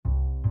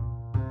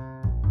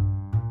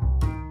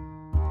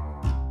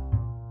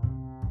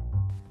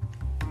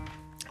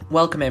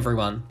Welcome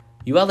everyone.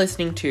 You are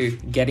listening to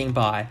Getting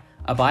Bi,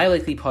 a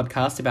bi-weekly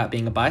podcast about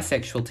being a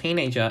bisexual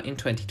teenager in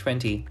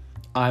 2020.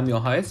 I'm your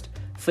host,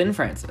 Flynn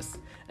Francis,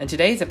 and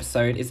today's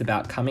episode is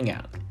about coming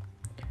out.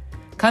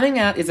 Coming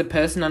out is a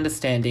person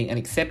understanding and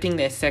accepting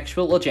their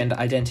sexual or gender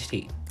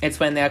identity. It's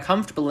when they are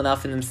comfortable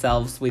enough in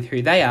themselves with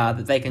who they are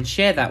that they can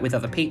share that with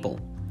other people.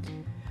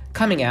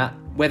 Coming out,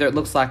 whether it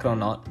looks like it or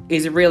not,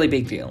 is a really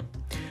big deal.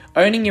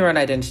 Owning your own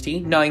identity,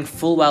 knowing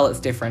full well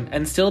it's different,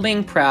 and still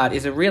being proud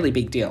is a really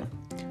big deal.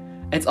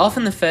 It's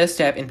often the first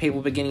step in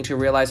people beginning to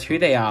realise who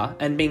they are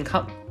and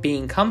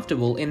being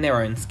comfortable in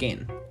their own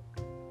skin.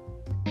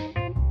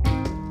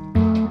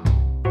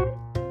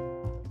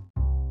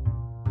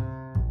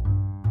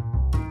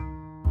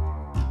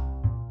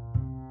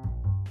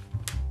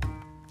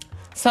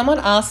 Someone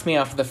asked me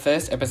after the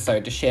first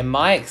episode to share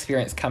my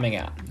experience coming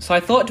out, so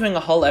I thought doing a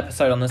whole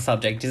episode on the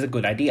subject is a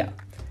good idea.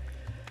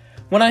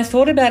 When I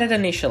thought about it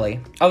initially,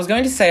 I was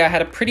going to say I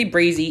had a pretty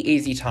breezy,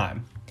 easy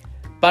time,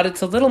 but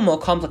it's a little more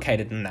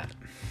complicated than that.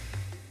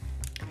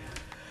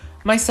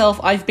 Myself,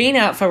 I've been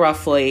out for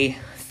roughly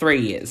 3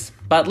 years,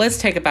 but let's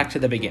take it back to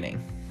the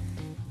beginning.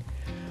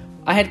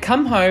 I had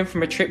come home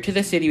from a trip to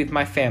the city with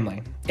my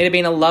family. It had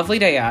been a lovely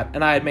day out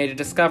and I had made a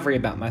discovery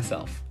about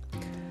myself.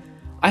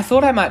 I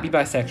thought I might be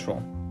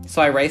bisexual,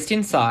 so I raced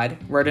inside,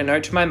 wrote a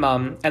note to my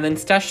mum, and then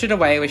stashed it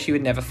away where she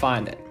would never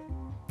find it.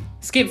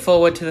 Skip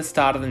forward to the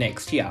start of the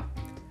next year.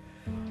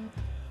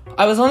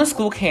 I was on a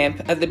school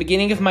camp at the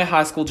beginning of my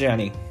high school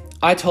journey.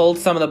 I told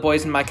some of the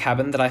boys in my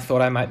cabin that I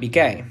thought I might be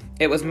gay.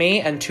 It was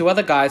me and 2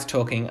 other guys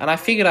talking, and I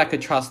figured I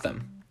could trust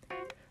them.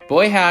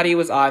 Boy howdy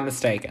was I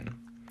mistaken.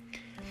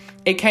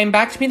 It came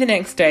back to me the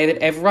next day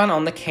that everyone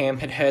on the camp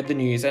had heard the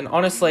news, and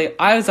honestly,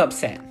 I was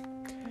upset.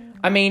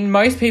 I mean,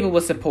 most people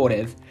were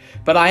supportive,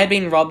 but I had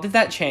been robbed of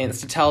that chance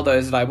to tell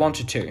those that I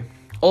wanted to.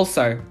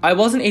 Also, I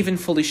wasn't even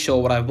fully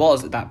sure what I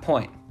was at that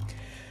point.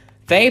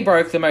 They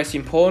broke the most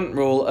important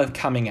rule of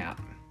coming out.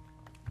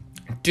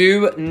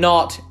 Do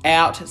not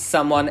out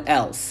someone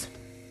else.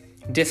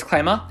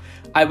 Disclaimer,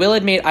 I will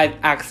admit I've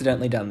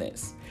accidentally done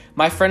this.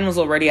 My friend was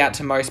already out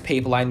to most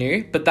people I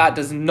knew, but that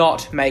does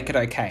not make it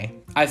okay.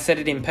 I've said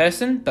it in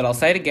person, but I'll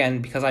say it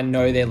again because I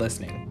know they're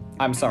listening.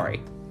 I'm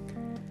sorry.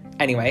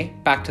 Anyway,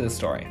 back to the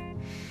story.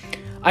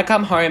 I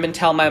come home and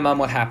tell my mum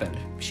what happened.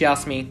 She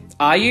asked me,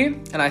 "Are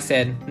you?" And I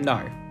said,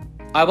 "No."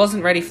 I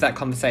wasn't ready for that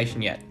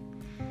conversation yet.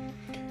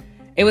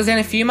 It was then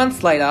a few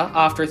months later,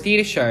 after a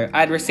theatre show, I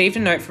had received a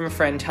note from a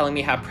friend telling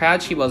me how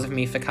proud she was of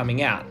me for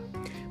coming out.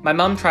 My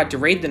mum tried to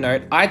read the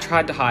note, I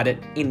tried to hide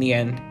it. In the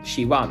end,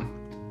 she won.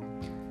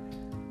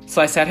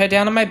 So I sat her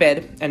down on my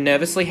bed and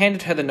nervously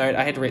handed her the note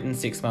I had written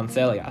 6 months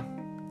earlier.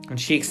 And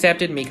she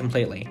accepted me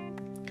completely.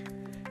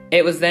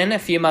 It was then a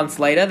few months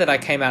later that I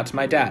came out to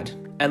my dad.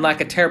 And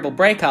like a terrible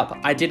breakup,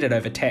 I did it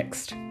over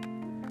text.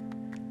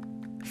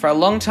 For a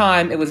long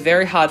time, it was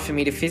very hard for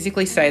me to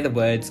physically say the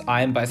words,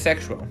 "I am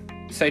bisexual."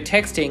 So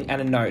texting and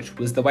a note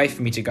was the way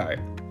for me to go.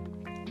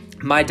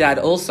 My dad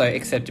also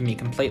accepted me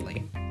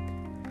completely.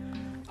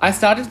 I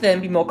started to then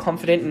be more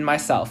confident in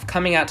myself,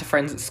 coming out to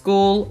friends at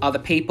school, other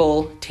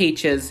people,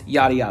 teachers,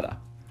 yada yada.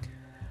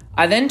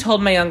 I then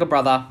told my younger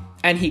brother,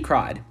 and he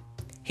cried.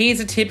 He is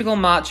a typical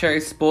macho,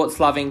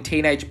 sports-loving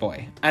teenage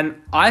boy, and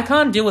I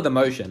can't deal with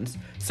emotions,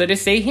 so to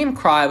see him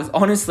cry was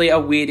honestly a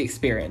weird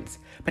experience,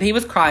 but he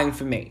was crying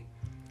for me.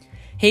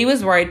 He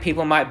was worried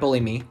people might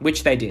bully me,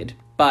 which they did,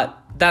 but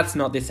that's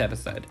not this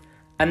episode.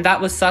 And that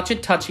was such a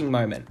touching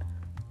moment.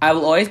 I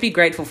will always be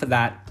grateful for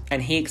that,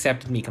 and he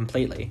accepted me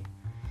completely.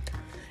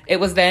 It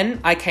was then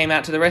I came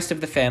out to the rest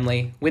of the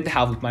family with the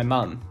help of my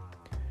mum.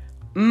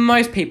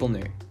 Most people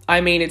knew.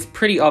 I mean, it's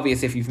pretty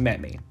obvious if you've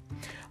met me.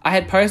 I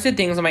had posted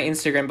things on my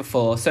Instagram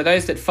before, so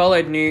those that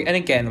followed knew and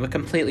again were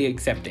completely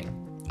accepting.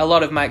 A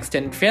lot of my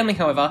extended family,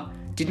 however,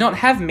 did not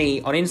have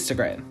me on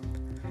Instagram.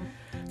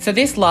 So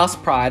this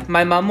last Pride,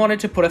 my mum wanted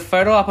to put a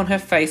photo up on her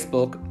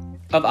Facebook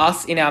of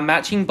us in our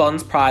matching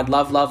Bonds Pride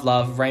Love Love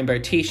Love rainbow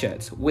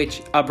t-shirts,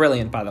 which are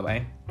brilliant by the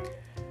way,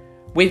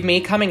 with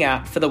me coming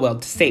out for the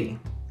world to see.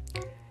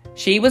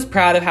 She was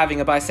proud of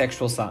having a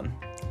bisexual son,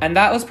 and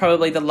that was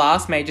probably the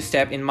last major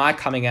step in my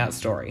coming out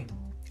story.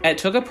 It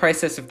took a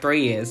process of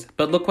 3 years,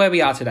 but look where we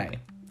are today.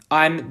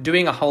 I'm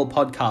doing a whole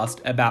podcast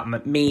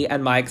about me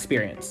and my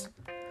experience.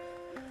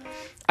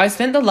 I've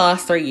spent the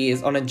last 3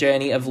 years on a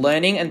journey of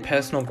learning and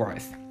personal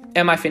growth.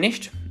 Am I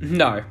finished?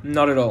 No,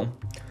 not at all.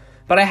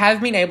 But I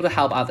have been able to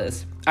help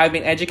others. I've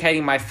been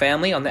educating my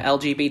family on the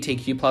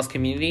LGBTQ+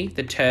 community,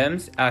 the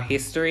terms, our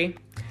history.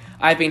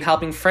 I've been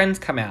helping friends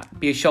come out,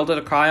 be a shoulder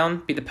to cry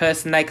on, be the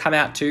person they come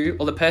out to,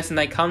 or the person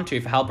they come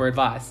to for help or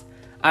advice.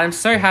 And I'm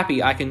so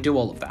happy I can do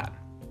all of that.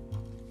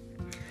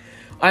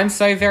 I'm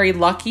so very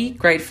lucky,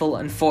 grateful,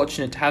 and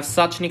fortunate to have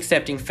such an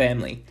accepting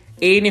family,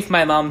 even if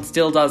my mum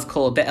still does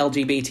call it the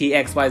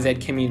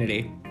LGBTXYZ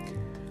community.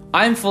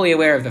 I'm fully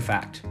aware of the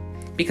fact,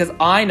 because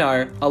I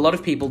know a lot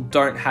of people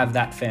don't have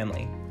that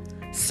family.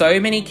 So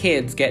many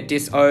kids get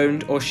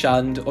disowned or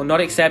shunned or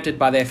not accepted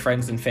by their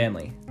friends and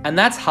family, and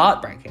that's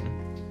heartbreaking.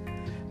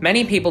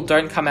 Many people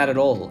don't come out at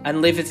all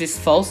and live as this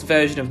false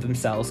version of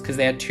themselves because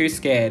they are too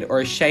scared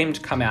or ashamed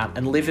to come out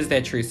and live as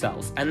their true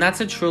selves, and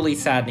that's a truly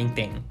saddening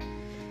thing.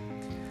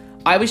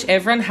 I wish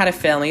everyone had a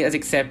family as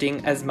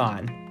accepting as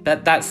mine,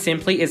 but that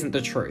simply isn't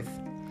the truth.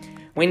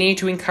 We need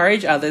to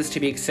encourage others to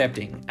be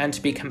accepting and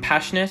to be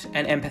compassionate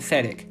and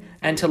empathetic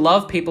and to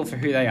love people for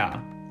who they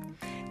are.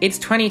 It's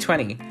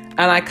 2020,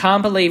 and I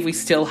can't believe we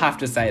still have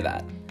to say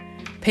that.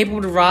 People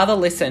would rather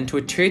listen to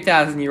a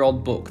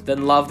 2,000-year-old book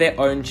than love their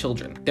own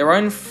children, their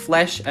own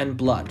flesh and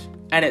blood,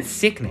 and it's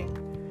sickening.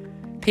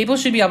 People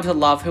should be able to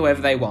love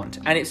whoever they want,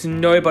 and it's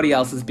nobody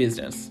else's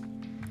business.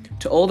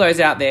 To all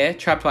those out there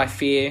trapped by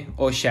fear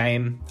or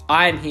shame,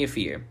 I am here for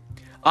you.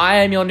 I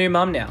am your new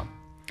mum now.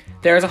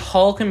 There is a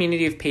whole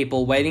community of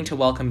people waiting to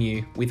welcome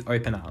you with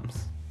open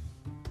arms.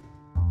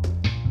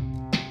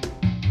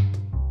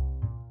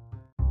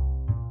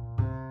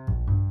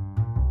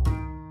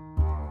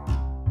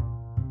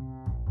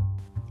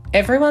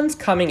 Everyone's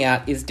coming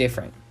out is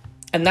different,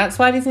 and that's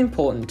why it is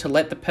important to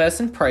let the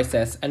person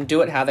process and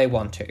do it how they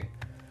want to.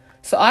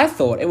 So I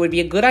thought it would be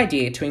a good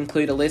idea to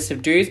include a list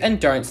of do's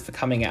and don'ts for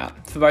coming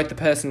out, for both the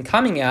person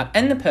coming out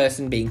and the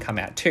person being come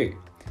out to.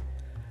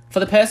 For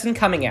the person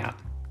coming out,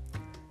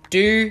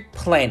 do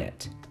plan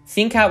it.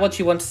 Think out what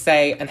you want to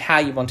say and how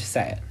you want to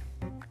say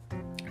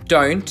it.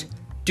 Don't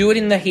do it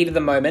in the heat of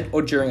the moment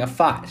or during a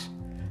fight.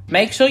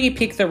 Make sure you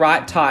pick the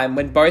right time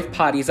when both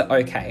parties are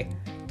okay.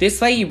 This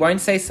way you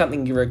won't say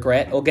something you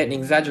regret or get an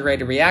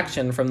exaggerated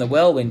reaction from the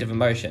whirlwind of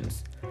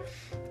emotions.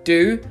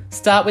 Do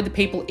start with the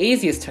people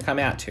easiest to come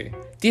out to.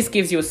 This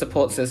gives you a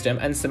support system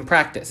and some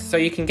practice, so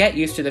you can get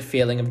used to the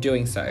feeling of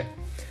doing so.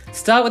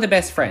 Start with a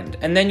best friend,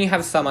 and then you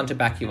have someone to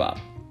back you up.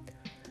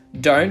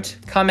 Don't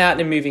come out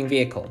in a moving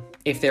vehicle.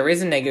 If there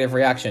is a negative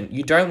reaction,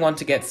 you don't want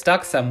to get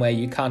stuck somewhere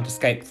you can't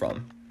escape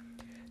from.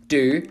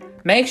 Do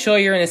make sure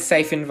you're in a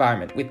safe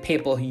environment with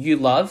people who you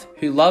love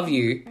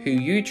you, who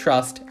you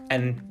trust,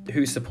 and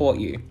who support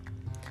you.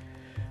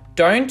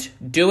 Don't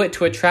do it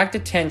to attract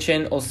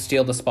attention or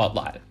steal the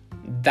spotlight.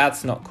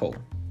 That's not cool.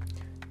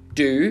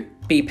 Do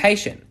be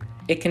patient.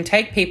 It can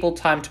take people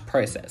time to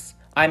process.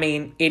 I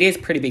mean, it is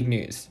pretty big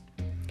news.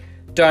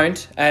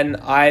 Don't, and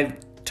I've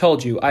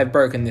told you I've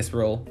broken this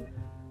rule,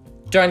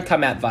 don't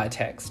come out via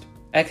text.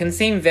 It can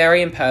seem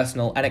very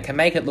impersonal and it can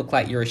make it look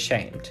like you're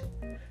ashamed.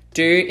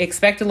 Do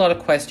expect a lot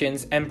of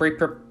questions and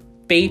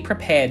be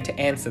prepared to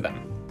answer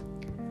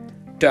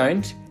them.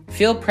 Don't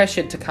feel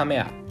pressured to come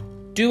out.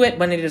 Do it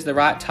when it is the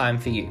right time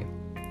for you.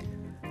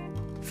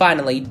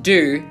 Finally,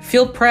 do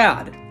feel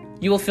proud.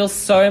 You will feel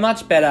so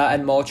much better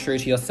and more true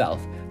to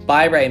yourself.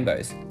 Buy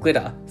rainbows,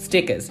 glitter,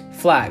 stickers,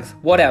 flags,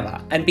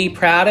 whatever, and be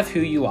proud of who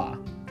you are.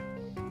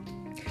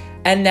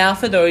 And now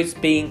for those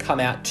being come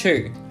out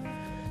too.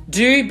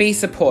 Do be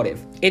supportive.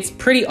 It's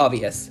pretty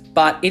obvious,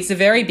 but it's a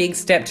very big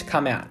step to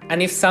come out.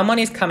 And if someone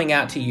is coming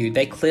out to you,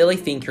 they clearly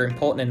think you're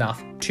important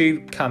enough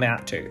to come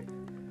out to.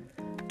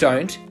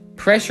 Don't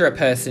pressure a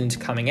person into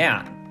coming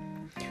out.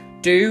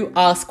 Do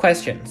ask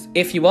questions.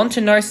 If you want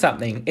to know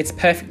something, it's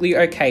perfectly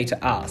okay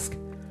to ask.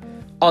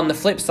 On the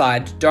flip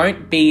side,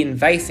 don't be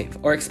invasive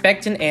or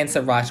expect an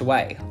answer right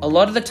away. A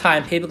lot of the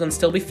time, people can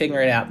still be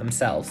figuring it out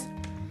themselves.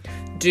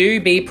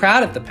 Do be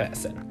proud of the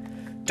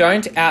person.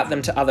 Don't out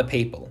them to other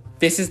people.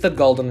 This is the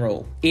golden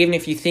rule. Even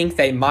if you think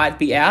they might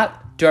be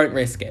out, don't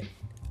risk it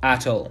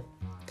at all.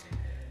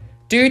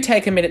 Do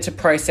take a minute to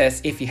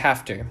process if you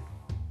have to.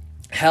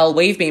 Hell,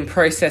 we've been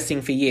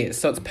processing for years,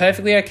 so it's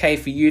perfectly okay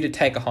for you to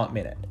take a hot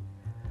minute.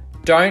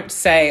 Don't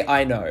say,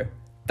 I know.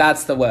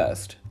 That's the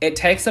worst. It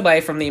takes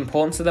away from the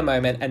importance of the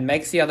moment and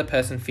makes the other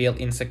person feel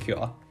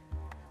insecure.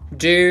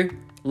 Do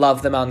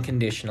love them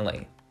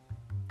unconditionally.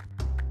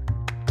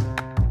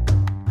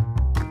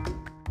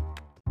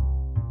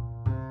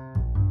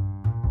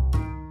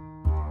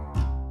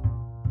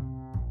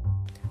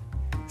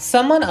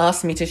 Someone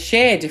asked me to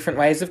share different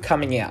ways of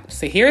coming out,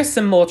 so here are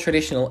some more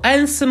traditional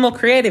and some more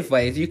creative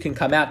ways you can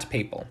come out to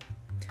people.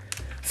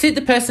 Sit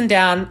the person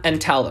down and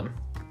tell them.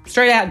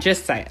 Straight out,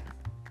 just say it.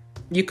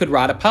 You could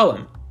write a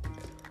poem.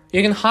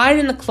 You can hide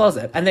in the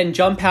closet and then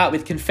jump out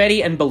with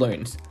confetti and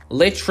balloons.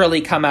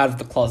 Literally come out of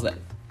the closet.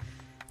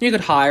 You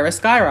could hire a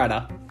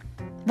skywriter.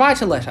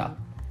 Write a letter.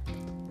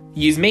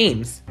 Use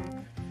memes.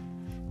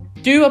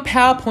 Do a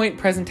PowerPoint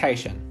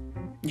presentation.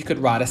 You could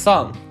write a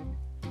song.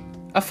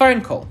 A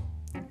phone call.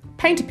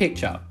 Paint a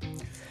picture.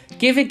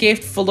 Give a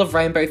gift full of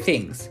rainbow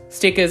things.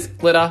 Stickers,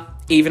 glitter,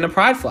 even a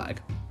pride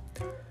flag.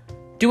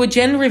 Do a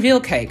gender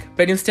reveal cake,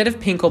 but instead of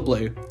pink or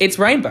blue, it's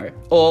rainbow,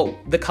 or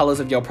the colours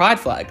of your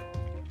pride flag.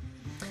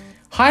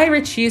 Hire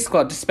a cheer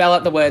squad to spell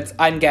out the words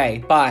I'm gay,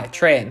 bi,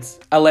 trans,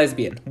 a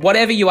lesbian,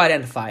 whatever you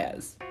identify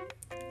as.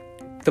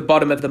 The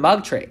bottom of the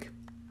mug trick.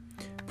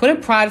 Put a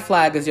pride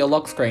flag as your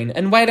lock screen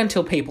and wait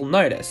until people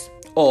notice.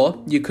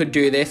 Or you could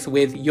do this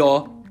with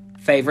your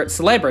favourite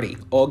celebrity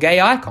or gay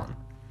icon.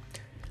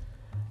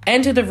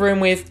 Enter the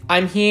room with,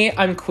 I'm here,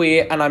 I'm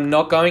queer, and I'm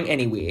not going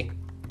anywhere.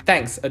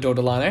 Thanks, Adore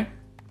Delano.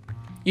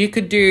 You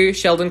could do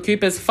Sheldon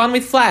Cooper's Fun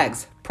with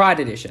Flags,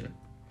 Pride Edition.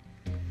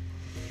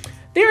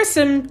 There are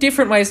some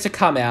different ways to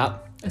come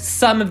out,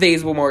 Some of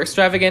these were more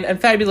extravagant and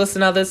fabulous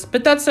than others,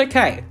 but that's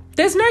okay.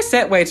 There's no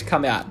set way to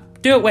come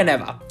out. Do it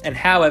whenever, and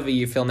however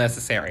you feel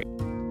necessary.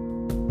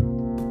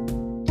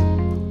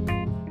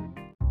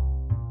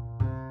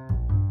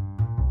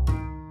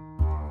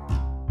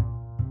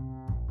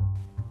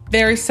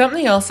 There is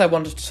something else I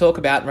wanted to talk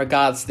about in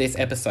regards to this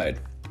episode.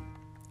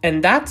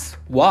 And that's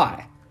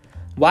why.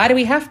 Why do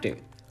we have to?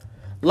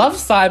 Love,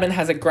 Simon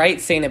has a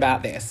great scene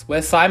about this,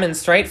 where Simon's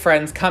straight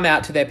friends come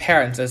out to their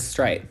parents as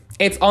straight.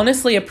 It's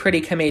honestly a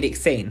pretty comedic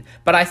scene,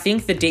 but I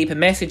think the deeper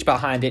message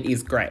behind it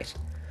is great.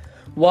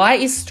 Why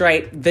is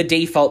straight the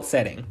default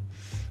setting?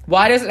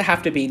 Why does it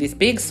have to be this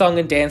big song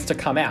and dance to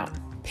come out?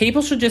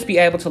 People should just be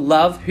able to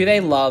love who they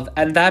love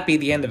and that be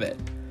the end of it.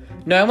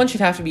 No one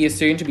should have to be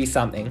assumed to be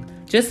something.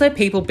 Just let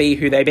people be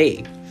who they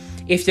be.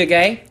 If you're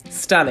gay,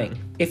 stunning.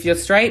 If you're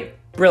straight,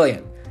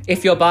 brilliant.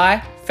 If you're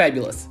bi,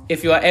 fabulous.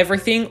 If you are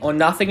everything or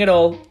nothing at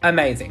all,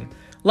 amazing.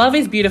 Love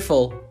is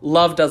beautiful.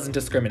 Love doesn't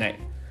discriminate.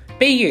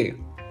 Be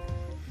you.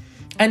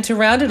 And to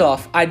round it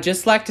off, I'd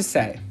just like to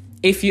say,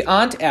 if you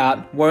aren't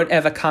out, won't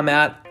ever come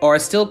out, or are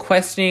still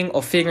questioning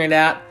or figuring it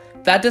out,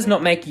 that does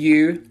not make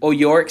you or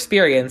your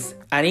experience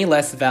any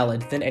less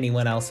valid than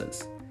anyone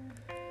else's.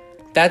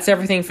 That's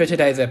everything for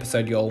today's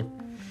episode, y'all.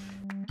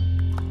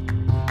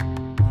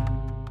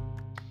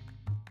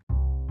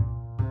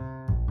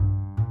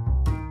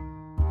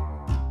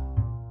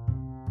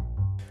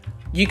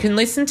 You can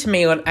listen to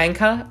me on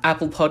Anchor,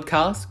 Apple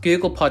Podcasts,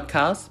 Google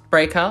Podcasts,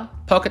 Breaker,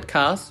 Pocket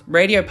Casts,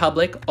 Radio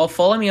Public, or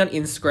follow me on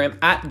Instagram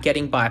at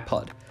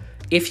GettingByPod.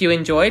 If you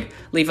enjoyed,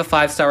 leave a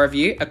 5-star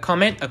review, a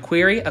comment, a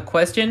query, a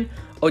question,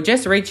 or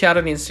just reach out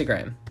on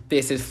Instagram.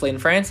 This is Flynn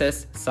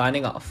Francis,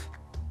 signing off.